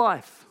of your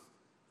life,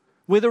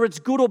 whether it's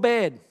good or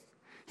bad.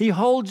 He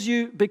holds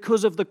you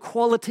because of the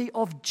quality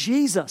of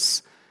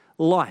Jesus'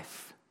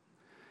 life.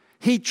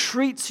 He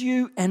treats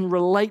you and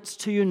relates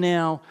to you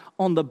now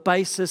on the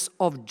basis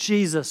of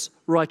Jesus'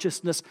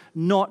 righteousness,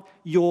 not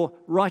your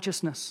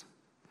righteousness.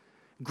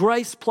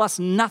 Grace plus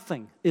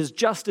nothing is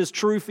just as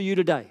true for you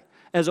today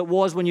as it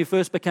was when you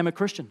first became a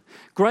Christian.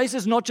 Grace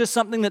is not just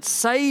something that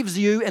saves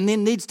you and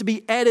then needs to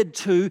be added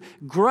to.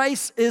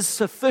 Grace is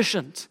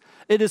sufficient.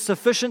 It is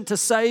sufficient to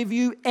save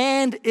you,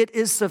 and it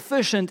is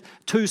sufficient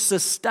to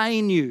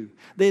sustain you.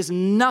 There's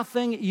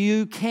nothing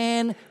you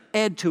can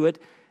add to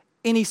it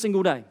any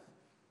single day.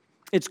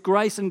 It's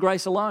grace and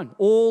grace alone,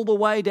 all the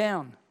way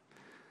down.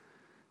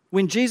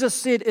 When Jesus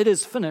said, "It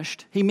is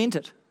finished," He meant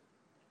it.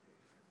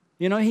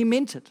 He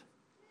meant it.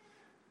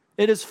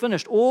 It is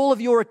finished. All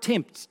of your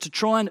attempts to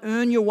try and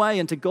earn your way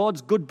into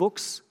God's good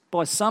books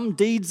by some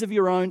deeds of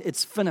your own,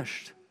 it's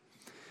finished.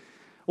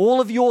 All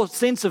of your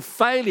sense of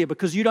failure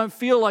because you don't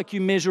feel like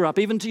you measure up,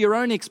 even to your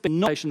own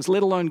expectations,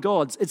 let alone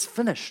God's, it's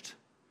finished.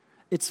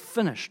 It's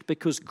finished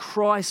because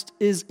Christ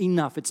is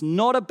enough. It's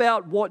not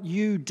about what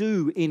you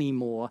do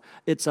anymore.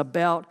 It's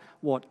about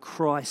what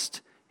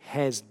Christ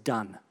has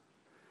done.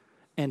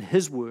 And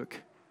His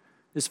work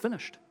is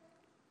finished.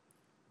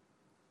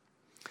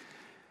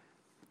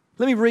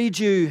 Let me read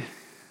you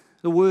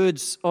the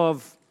words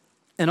of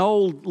an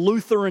old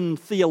Lutheran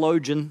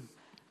theologian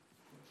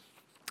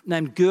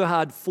named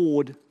Gerhard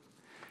Ford.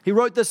 He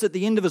wrote this at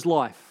the end of his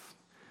life.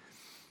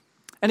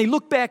 And he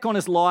looked back on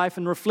his life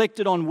and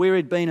reflected on where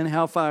he'd been and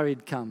how far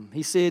he'd come.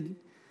 He said,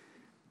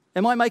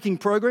 "Am I making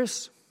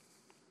progress?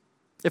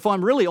 If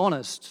I'm really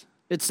honest,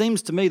 it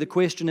seems to me the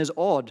question is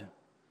odd,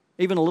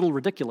 even a little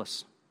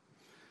ridiculous.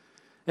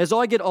 As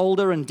I get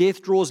older and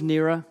death draws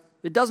nearer,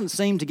 it doesn't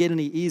seem to get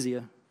any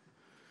easier.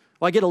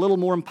 I get a little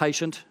more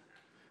impatient,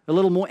 a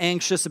little more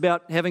anxious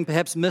about having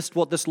perhaps missed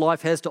what this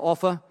life has to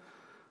offer,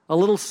 a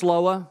little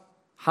slower,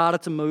 harder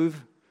to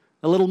move,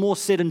 a little more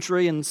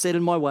sedentary and set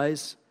in my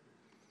ways.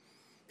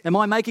 Am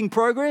I making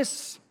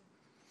progress?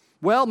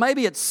 Well,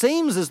 maybe it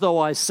seems as though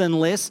I sin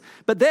less,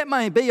 but that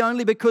may be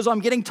only because I'm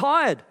getting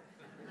tired.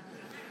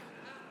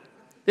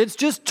 It's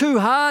just too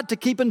hard to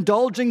keep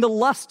indulging the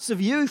lusts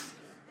of youth.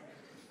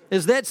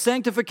 Is that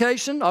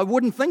sanctification? I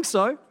wouldn't think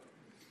so.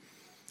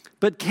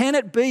 But can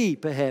it be,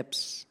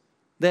 perhaps,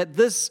 that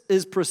this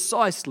is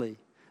precisely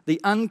the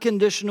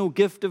unconditional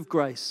gift of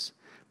grace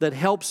that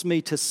helps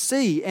me to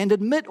see and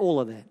admit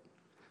all of that?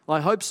 I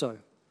hope so.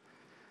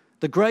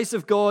 The grace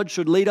of God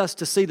should lead us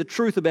to see the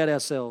truth about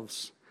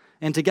ourselves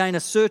and to gain a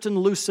certain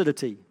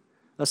lucidity,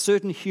 a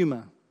certain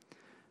humor,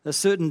 a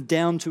certain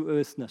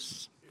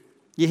down-to-earthness.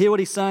 You hear what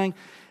he's saying?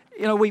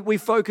 You know, we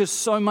focus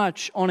so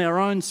much on our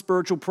own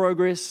spiritual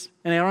progress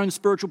and our own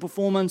spiritual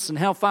performance and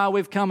how far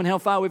we've come and how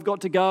far we've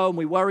got to go, and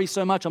we worry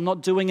so much, I'm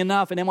not doing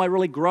enough, and am I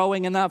really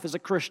growing enough as a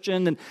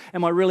Christian, and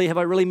have I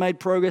really made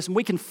progress? And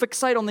we can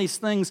fixate on these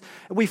things.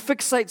 We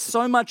fixate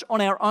so much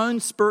on our own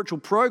spiritual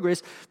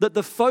progress that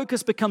the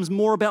focus becomes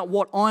more about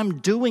what I'm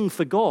doing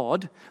for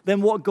God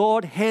than what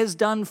God has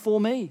done for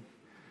me.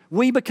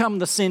 We become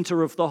the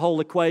center of the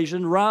whole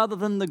equation rather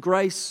than the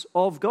grace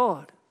of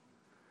God.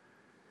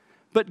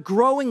 But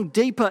growing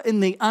deeper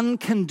in the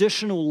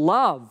unconditional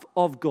love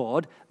of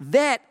God,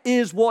 that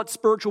is what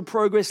spiritual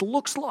progress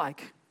looks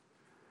like.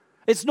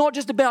 It's not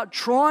just about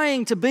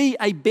trying to be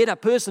a better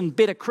person,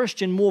 better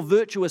Christian, more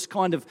virtuous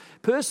kind of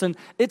person.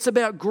 It's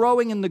about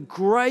growing in the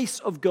grace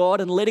of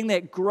God and letting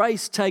that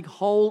grace take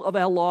hold of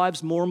our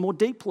lives more and more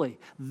deeply.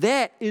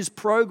 That is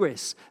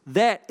progress.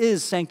 That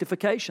is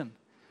sanctification.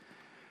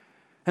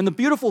 And the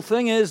beautiful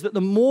thing is that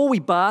the more we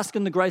bask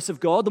in the grace of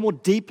God, the more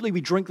deeply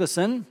we drink this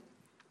in,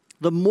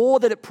 the more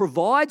that it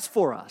provides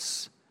for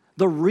us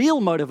the real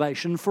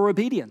motivation for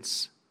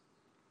obedience.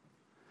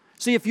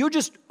 See, if you're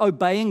just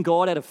obeying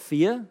God out of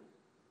fear,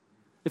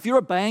 if you're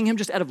obeying Him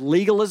just out of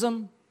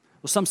legalism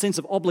or some sense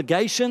of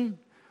obligation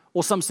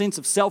or some sense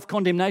of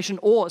self-condemnation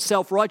or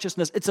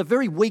self-righteousness, it's a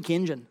very weak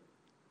engine.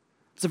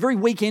 It's a very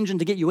weak engine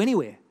to get you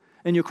anywhere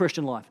in your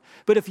Christian life.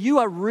 But if you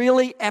are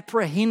really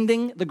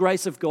apprehending the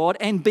grace of God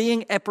and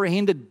being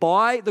apprehended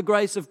by the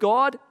grace of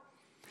God,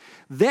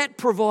 that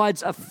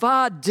provides a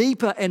far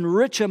deeper and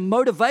richer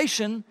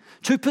motivation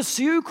to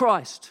pursue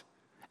Christ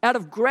out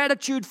of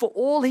gratitude for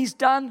all He's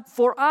done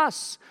for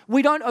us.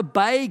 We don't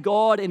obey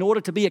God in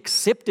order to be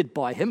accepted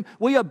by Him.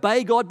 We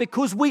obey God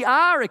because we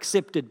are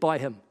accepted by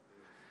Him.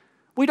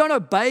 We don't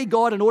obey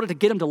God in order to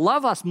get Him to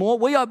love us more.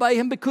 We obey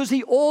Him because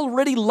He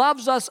already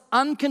loves us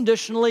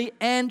unconditionally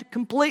and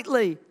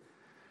completely.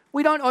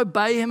 We don't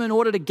obey Him in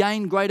order to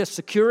gain greater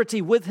security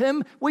with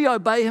Him. We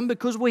obey Him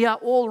because we are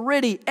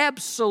already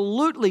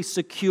absolutely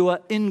secure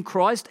in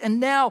Christ. And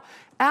now,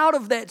 out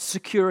of that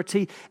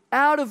security,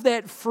 out of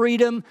that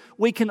freedom,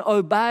 we can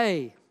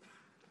obey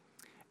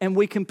and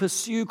we can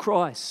pursue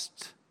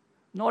Christ,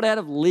 not out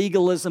of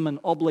legalism and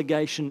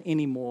obligation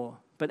anymore,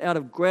 but out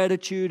of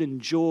gratitude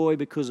and joy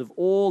because of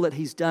all that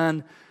He's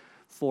done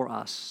for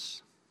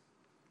us.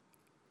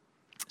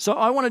 So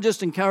I want to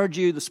just encourage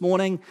you this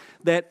morning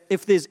that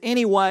if there's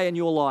any way in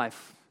your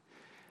life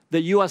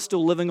that you are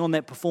still living on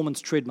that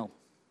performance treadmill,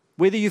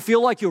 whether you feel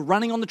like you're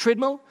running on the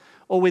treadmill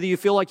or whether you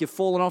feel like you've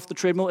fallen off the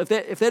treadmill, if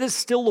that is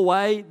still the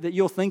way that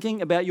you're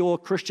thinking about your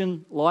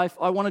Christian life,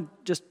 I want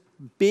to just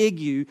beg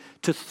you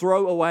to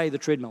throw away the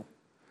treadmill.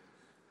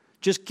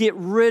 Just get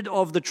rid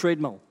of the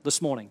treadmill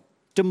this morning.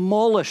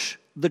 Demolish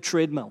the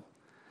treadmill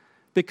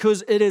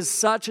because it is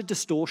such a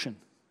distortion.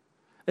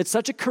 It's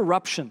such a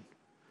corruption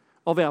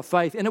of our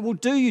faith, and it will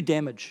do you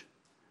damage.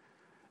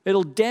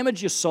 It'll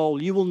damage your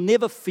soul. You will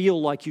never feel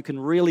like you can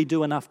really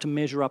do enough to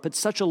measure up. It's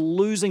such a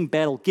losing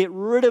battle. Get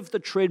rid of the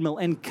treadmill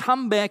and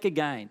come back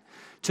again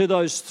to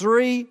those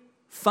three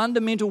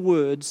fundamental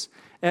words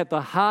at the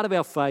heart of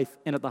our faith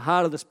and at the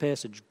heart of this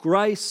passage.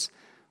 Grace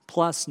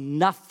plus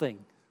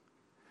nothing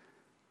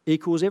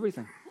equals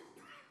everything.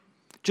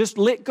 Just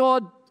let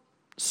God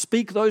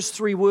speak those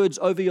three words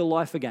over your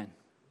life again.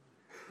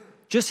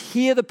 Just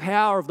hear the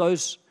power of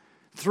those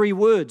three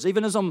words.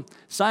 Even as I'm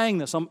saying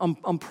this,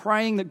 I'm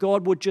praying that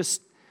God would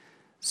just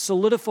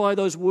solidify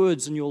those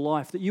words in your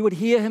life, that you would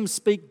hear Him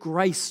speak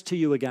grace to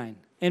you again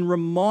and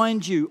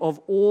remind you of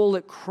all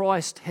that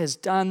Christ has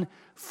done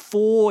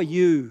for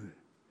you.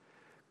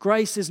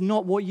 Grace is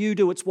not what you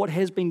do, it's what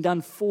has been done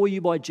for you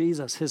by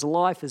Jesus, His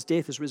life, His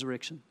death, His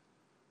resurrection.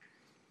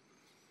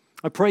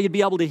 I pray you'd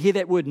be able to hear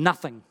that word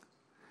nothing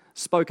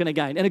spoken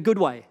again in a good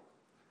way,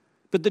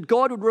 but that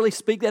God would really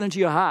speak that into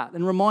your heart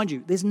and remind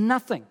you there's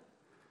nothing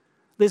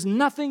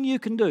you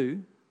can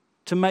do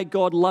to make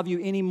God love you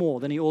any more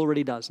than He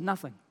already does.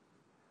 Nothing.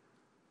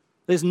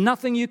 There's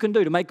nothing you can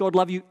do to make God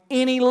love you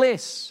any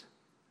less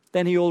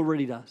than He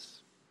already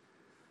does.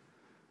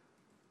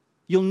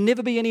 You'll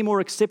never be any more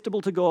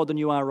acceptable to God than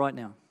you are right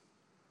now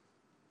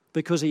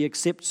because He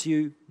accepts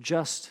you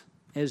just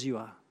as you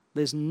are.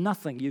 There's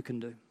nothing you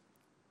can do.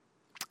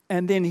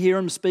 And then hear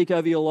Him speak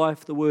over your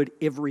life the word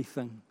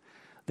everything.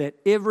 That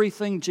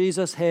everything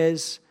Jesus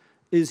has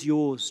is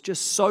yours.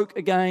 Just soak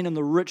again in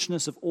the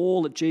richness of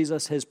all that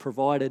Jesus has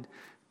provided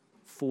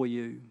for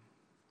you.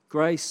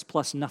 Grace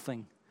plus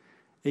nothing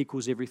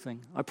equals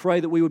everything. I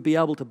pray that we would be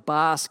able to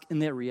bask in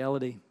that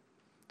reality,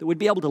 that we'd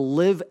be able to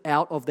live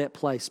out of that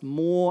place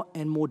more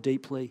and more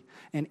deeply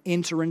and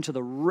enter into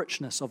the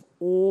richness of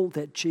all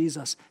that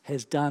Jesus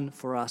has done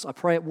for us. I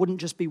pray it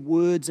wouldn't just be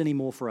words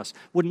anymore for us,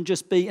 wouldn't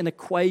just be an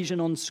equation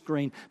on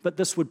screen, but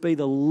this would be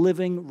the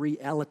living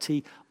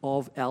reality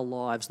of our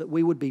lives, that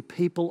we would be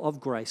people of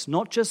grace,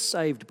 not just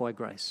saved by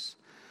grace,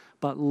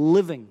 but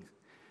living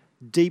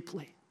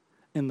deeply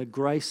in the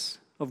grace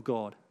of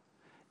God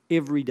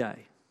every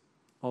day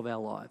of our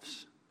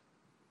lives.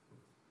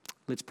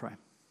 Let's pray.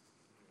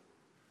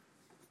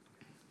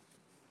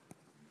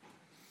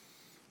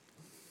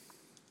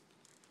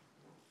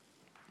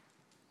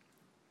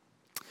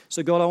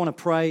 So God, I want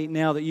to pray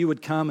now that you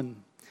would come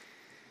and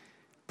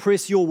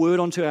press your word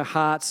onto our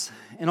hearts.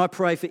 And I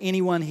pray for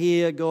anyone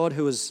here, God,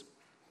 who is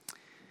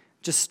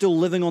just still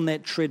living on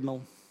that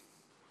treadmill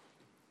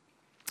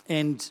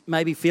and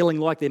maybe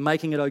feeling like they're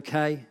making it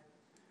okay.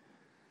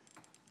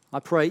 I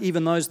pray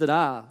even those that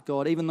are,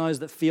 God, even those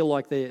that feel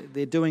like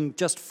they're doing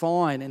just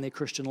fine in their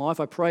Christian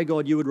life, I pray,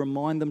 God, you would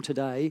remind them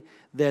today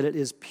that it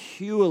is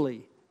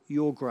purely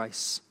your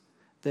grace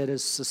that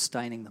is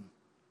sustaining them.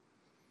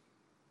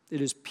 It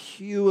is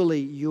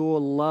purely your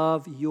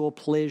love, your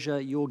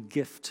pleasure, your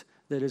gift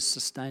that is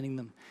sustaining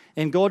them.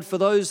 And God, for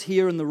those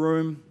here in the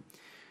room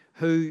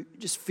who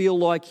just feel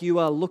like you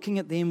are looking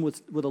at them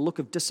with a look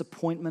of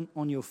disappointment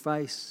on your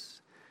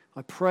face,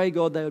 I pray,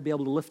 God, they would be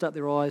able to lift up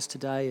their eyes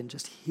today and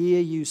just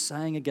hear you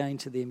saying again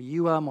to them,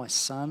 you are my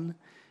son,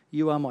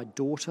 you are my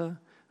daughter,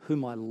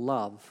 whom I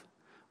love.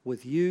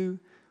 With you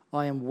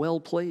I am well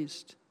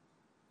pleased.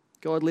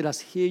 God, let us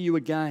hear you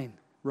again,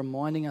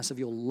 reminding us of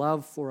your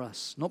love for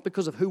us, not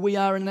because of who we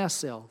are in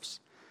ourselves,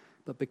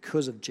 but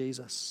because of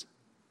Jesus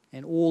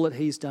and all that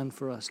he's done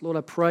for us. Lord,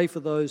 I pray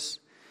for those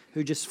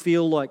who just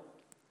feel like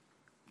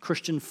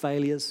Christian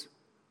failures,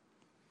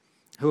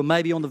 who are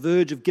maybe on the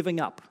verge of giving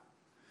up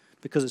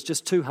because it's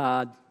just too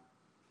hard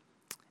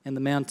and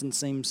the mountain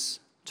seems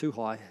too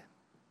high.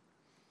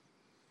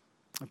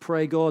 I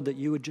pray, God, that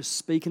you would just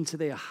speak into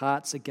their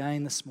hearts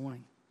again this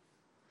morning.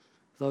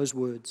 Those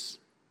words,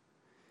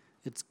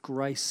 it's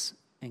grace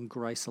and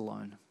grace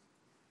alone.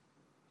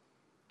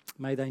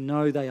 May they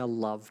know they are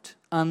loved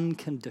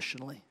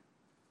unconditionally,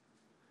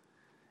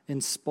 in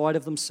spite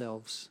of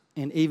themselves,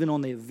 and even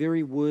on their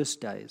very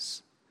worst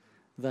days,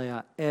 they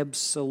are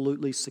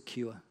absolutely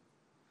secure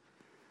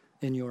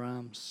in your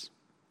arms.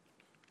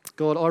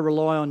 God, I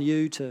rely on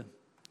you to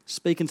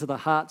speak into the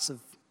hearts of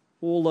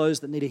all those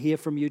that need to hear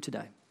from you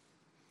today.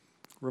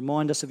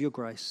 Remind us of your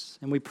grace.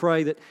 And we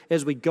pray that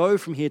as we go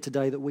from here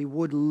today, that we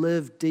would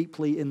live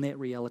deeply in that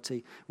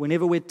reality.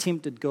 Whenever we're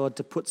tempted, God,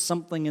 to put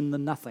something in the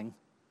nothing,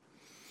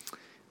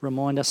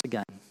 remind us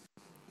again.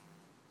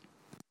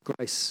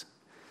 Grace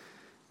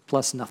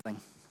plus nothing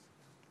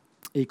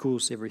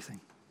equals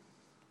everything.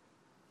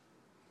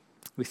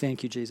 We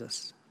thank you,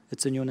 Jesus.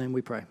 It's in your name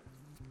we pray.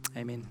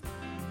 Amen.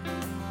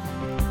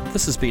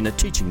 This has been a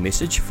teaching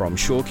message from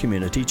Shore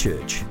Community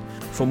Church.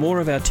 For more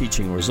of our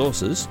teaching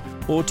resources,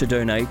 or to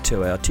donate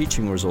to our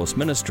teaching resource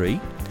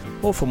ministry,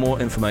 or for more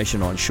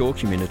information on Shore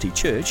Community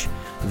Church,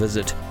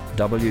 visit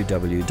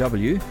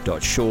www.shore.org.nz.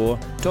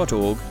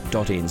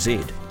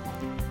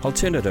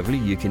 Alternatively,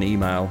 you can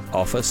email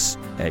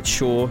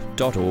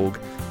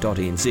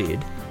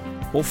office@shore.org.nz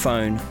or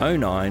phone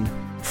 09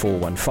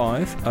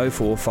 415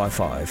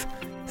 0455.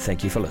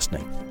 Thank you for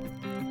listening.